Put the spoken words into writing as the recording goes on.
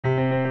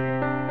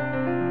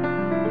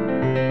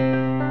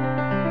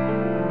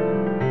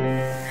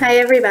Hi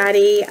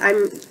everybody,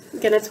 I'm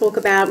going to talk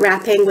about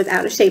wrapping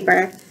without a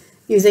shaper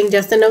using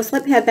just a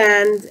no-slip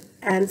headband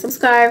and some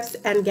scarves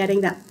and getting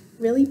that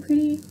really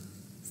pretty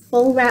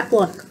full wrap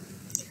look.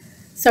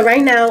 So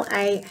right now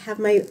I have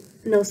my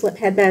no-slip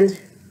headband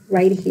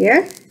right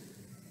here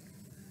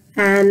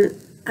and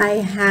I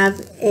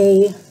have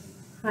a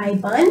high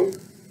bun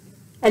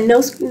and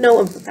no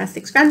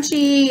plastic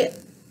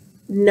scrunchie,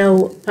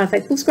 no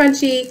perfect poof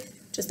scrunchie,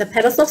 just a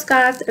petal slip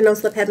scarf, a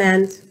no-slip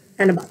headband,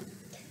 and a bun.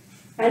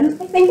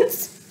 And I think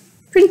it's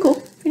pretty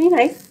cool, pretty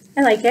nice.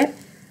 I like it.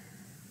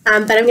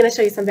 But I'm going to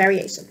show you some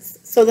variations.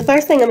 So the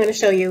first thing I'm going to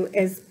show you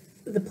is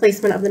the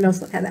placement of the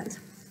no-slip headband.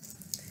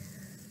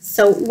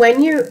 So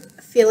when you're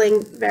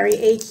feeling very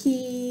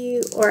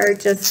achy or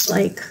just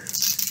like,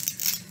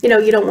 you know,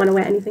 you don't want to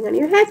wear anything on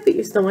your head, but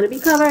you still want to be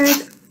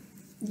covered,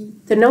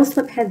 the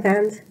no-slip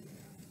headband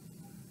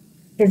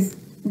is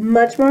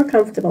much more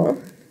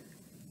comfortable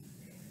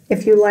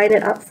if you line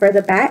it up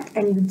further back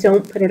and you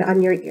don't put it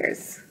on your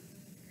ears.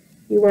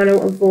 You want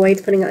to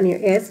avoid putting it on your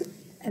ears.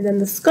 And then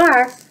the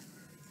scarf,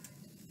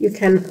 you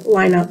can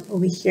line up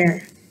over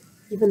here,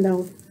 even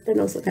though the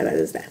no-slip headband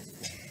is there.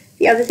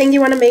 The other thing you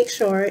want to make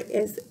sure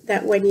is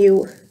that when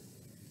you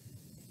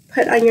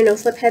put on your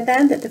no-slip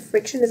headband, that the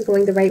friction is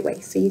going the right way.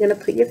 So you're going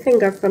to put your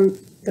finger from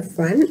the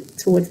front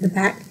towards the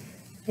back,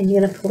 and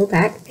you're going to pull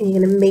back, and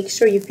you're going to make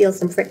sure you feel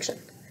some friction.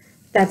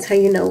 That's how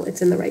you know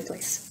it's in the right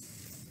place.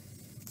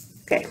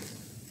 Okay.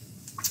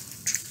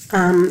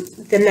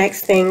 The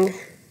next thing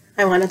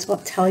I want to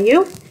tell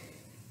you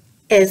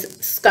is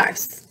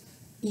scarves.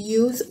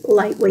 Use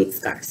lightweight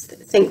scarves.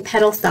 Think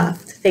Petal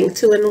Soft, think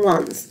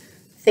 2-in-1s,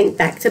 think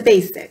Back to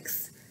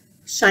Basics,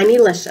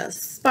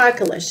 Shinylicious,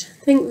 Sparkleish.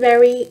 Think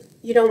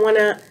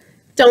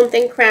don't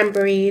think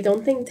cranberry,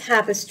 don't think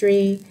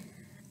tapestry.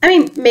 I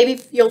mean,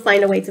 maybe you'll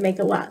find a way to make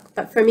it work,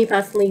 but for me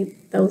personally,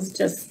 those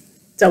just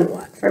don't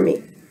work for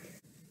me.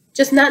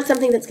 Just not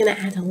something that's going to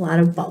add a lot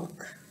of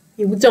bulk.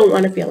 You don't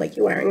want to feel like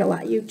you're wearing a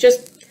lot. You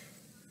just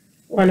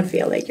want to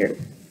feel like you're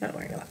not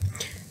wearing a lot.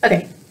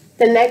 Okay,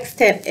 the next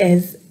tip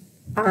is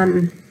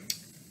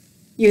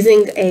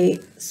using a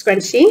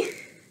scrunchie,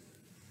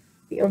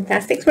 the own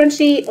plastic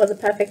scrunchie or the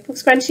perfect poof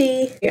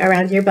scrunchie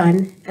around your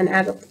bun and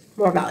add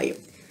more volume.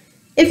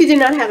 If you do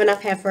not have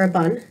enough hair for a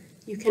bun,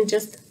 you can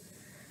just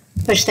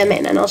push them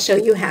in and I'll show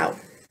you how.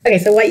 Okay,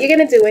 so what you're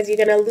going to do is you're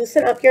going to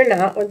loosen up your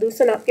knot or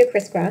loosen up your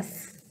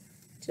crisscross.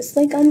 Just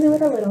like undo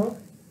it a little.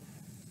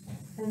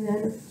 And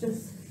then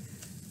just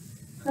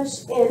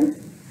push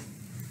in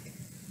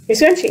your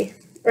scrunchie,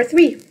 or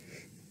 3,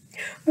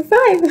 or 5.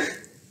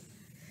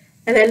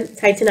 And then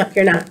tighten up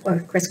your knot or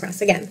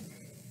crisscross again.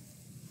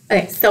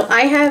 Okay, so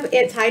I have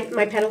it tied,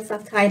 my Petal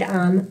Soft tied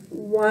on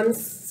one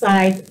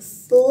side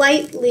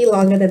slightly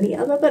longer than the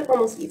other, but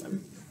almost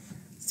even.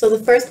 So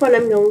the first one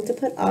I'm going to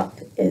put up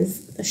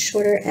is the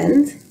shorter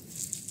end.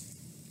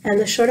 And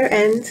the shorter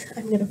end,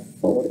 I'm going to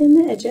fold in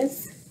the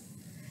edges.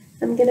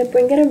 I'm going to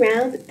bring it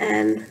around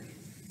and,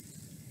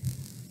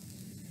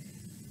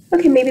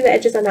 okay, maybe the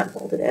edges are not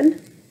folded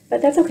in,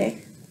 but that's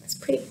okay. It's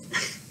pretty.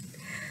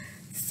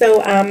 So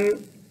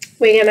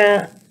we're going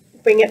to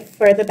bring it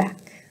further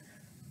back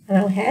on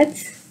our head.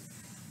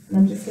 And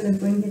I'm just going to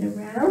bring it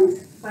around,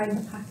 find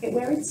the pocket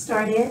where it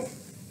started,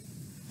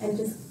 and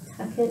just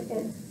tuck it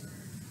in.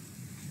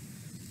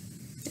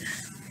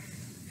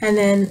 And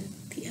then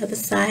the other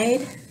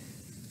side,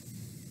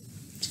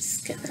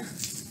 just gonna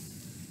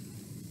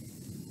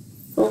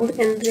fold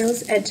in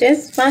those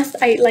edges. First,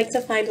 I like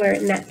to find where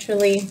it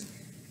naturally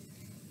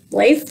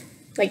lays,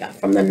 like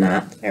from the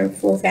knot where it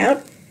falls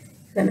out.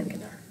 Then I'm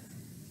gonna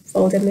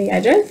fold in the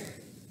edges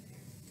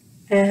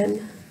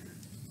and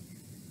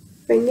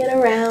bring it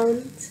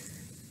around,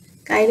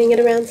 guiding it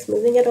around,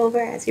 smoothing it over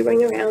as you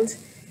bring around.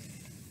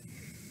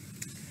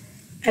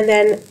 And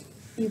then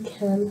you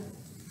can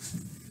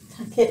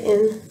tuck it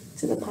in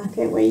to the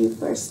pocket where you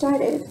first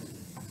started,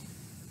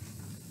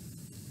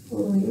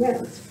 all the way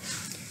around.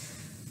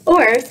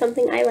 Or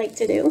something I like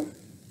to do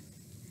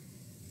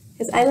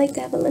is I like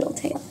to have a little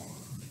tail.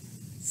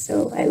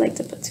 So I like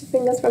to put 2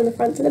 fingers from the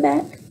front to the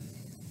back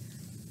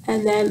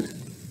and then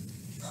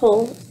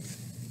pull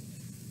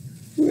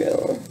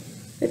through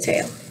the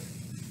tail.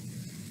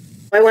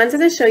 I wanted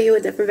to show you a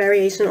different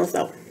variation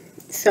also.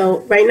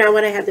 So right now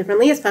what I have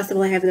differently is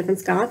possible I have a different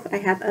scarf. I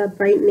have a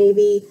bright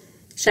navy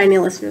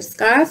Shinylicious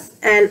scarf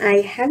and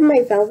I have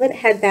my velvet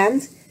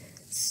headband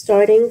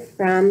starting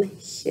from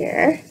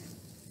here.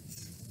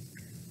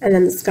 And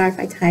then the scarf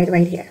I tied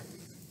right here.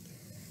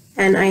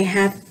 And I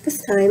have,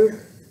 this time,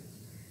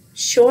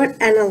 short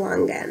and a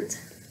long end.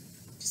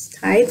 Just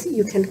tied.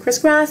 You can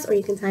crisscross or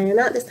you can tie a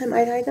knot. This time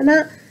I tied a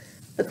knot,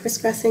 but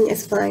crisscrossing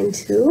is fine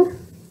too.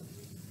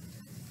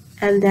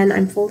 And then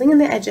I'm folding in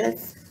the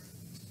edges.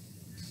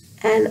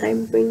 And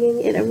I'm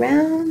bringing it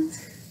around.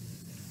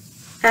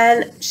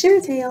 And sheer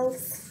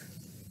tails.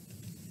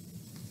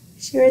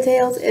 Sheer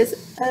tails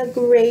is a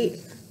great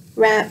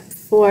wrap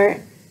for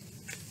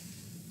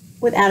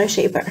without a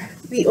shaper.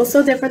 The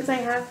also difference I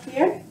have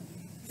here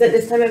is that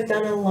this time I've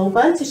done a low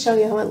bun to show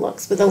you how it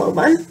looks with a low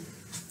bun.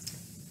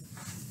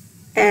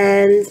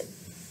 And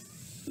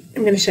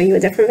I'm going to show you a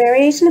different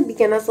variation of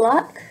beginner's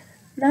luck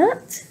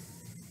knot.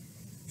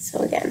 So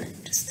again,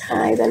 just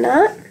tie the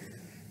knot.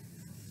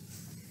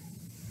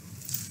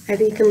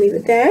 Either you can leave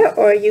it there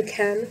or you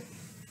can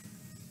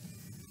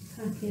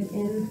tuck it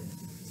in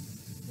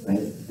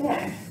right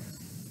there,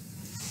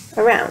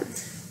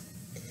 around.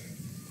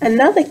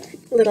 Another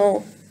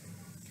little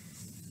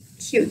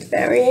cute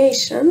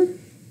variation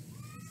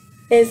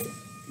is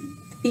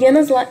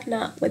beginner's luck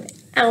knot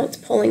without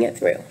pulling it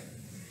through.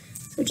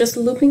 So just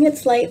looping it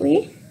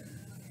slightly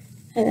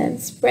and then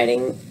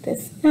spreading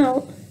this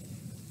out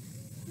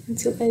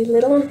into a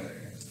little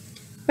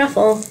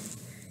ruffle.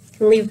 You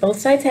can leave both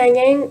sides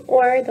hanging,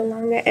 or the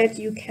longer edge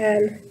you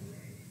can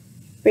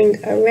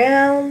bring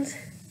around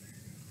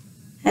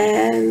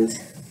and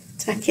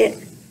tuck it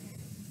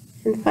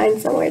and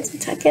find somewhere to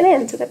tuck it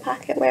into the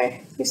pocket where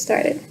you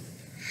started.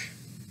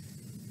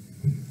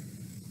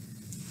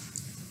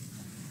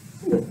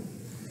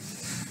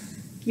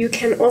 You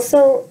can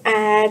also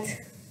add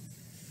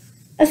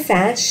a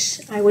sash.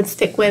 I would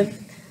stick with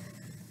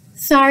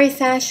sari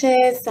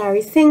sashes,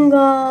 sari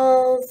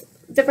singles,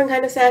 different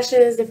kind of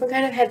sashes, different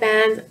kind of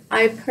headbands.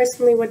 I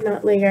personally would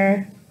not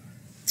layer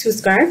 2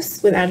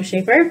 scarves without a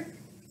shaper.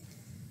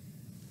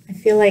 I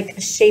feel like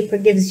a shaper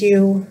gives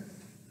you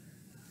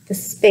the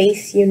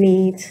space you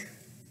need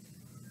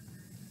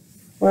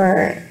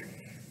for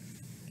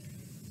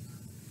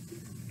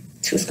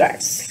 2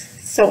 scarves.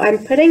 So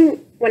I'm putting,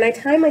 when I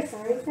tie my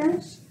sari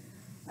sash,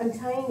 I'm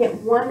tying it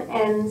one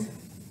end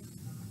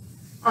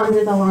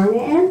under the longer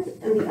end,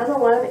 and the other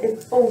one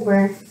is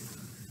over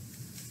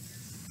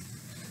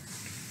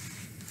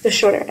the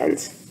shorter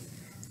end.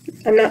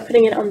 I'm not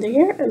putting it under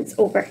here, and it's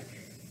over.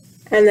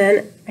 And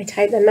then I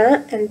tie the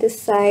knot, and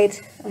this side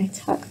I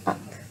tuck up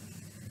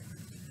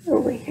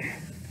over here.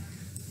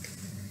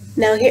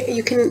 Now here,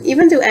 you can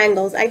even do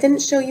angles. I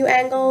didn't show you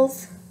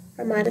angles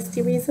for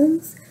modesty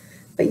reasons,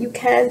 but you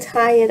can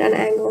tie it on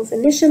angles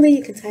initially.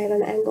 You can tie it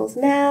on angles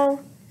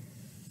now,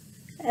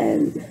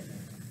 and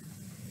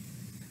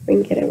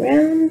bring it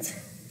around.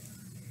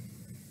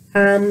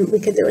 We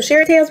could do a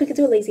share tails. We could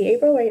do a lazy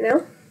April right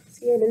now.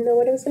 See, I didn't know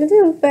what I was going to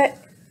do, but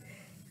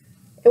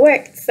it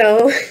worked.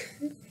 So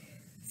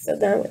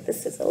now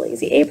this is a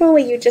lazy April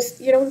where you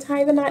don't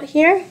tie the knot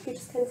here. You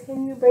just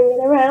continue bringing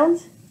it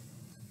around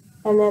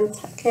and then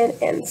tuck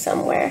it in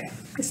somewhere.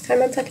 This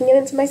time I'm tucking it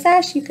into my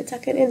sash. You could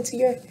tuck it into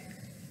your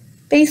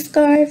base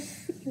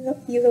scarf.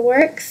 Either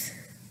works.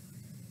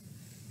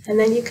 And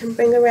then you can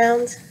bring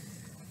around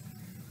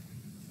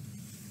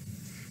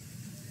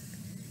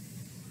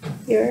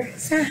your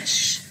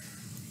sash,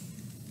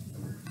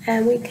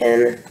 and we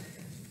can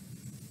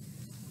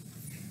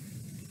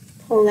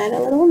pull that a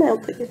little. Now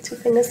put your 2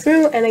 fingers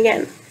through, and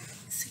again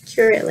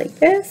secure it like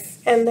this,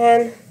 and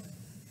then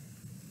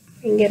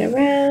bring it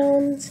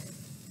around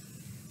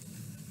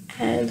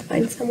and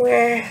find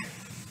somewhere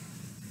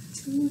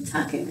to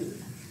tuck it.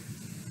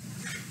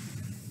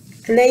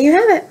 And there you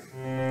have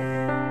it.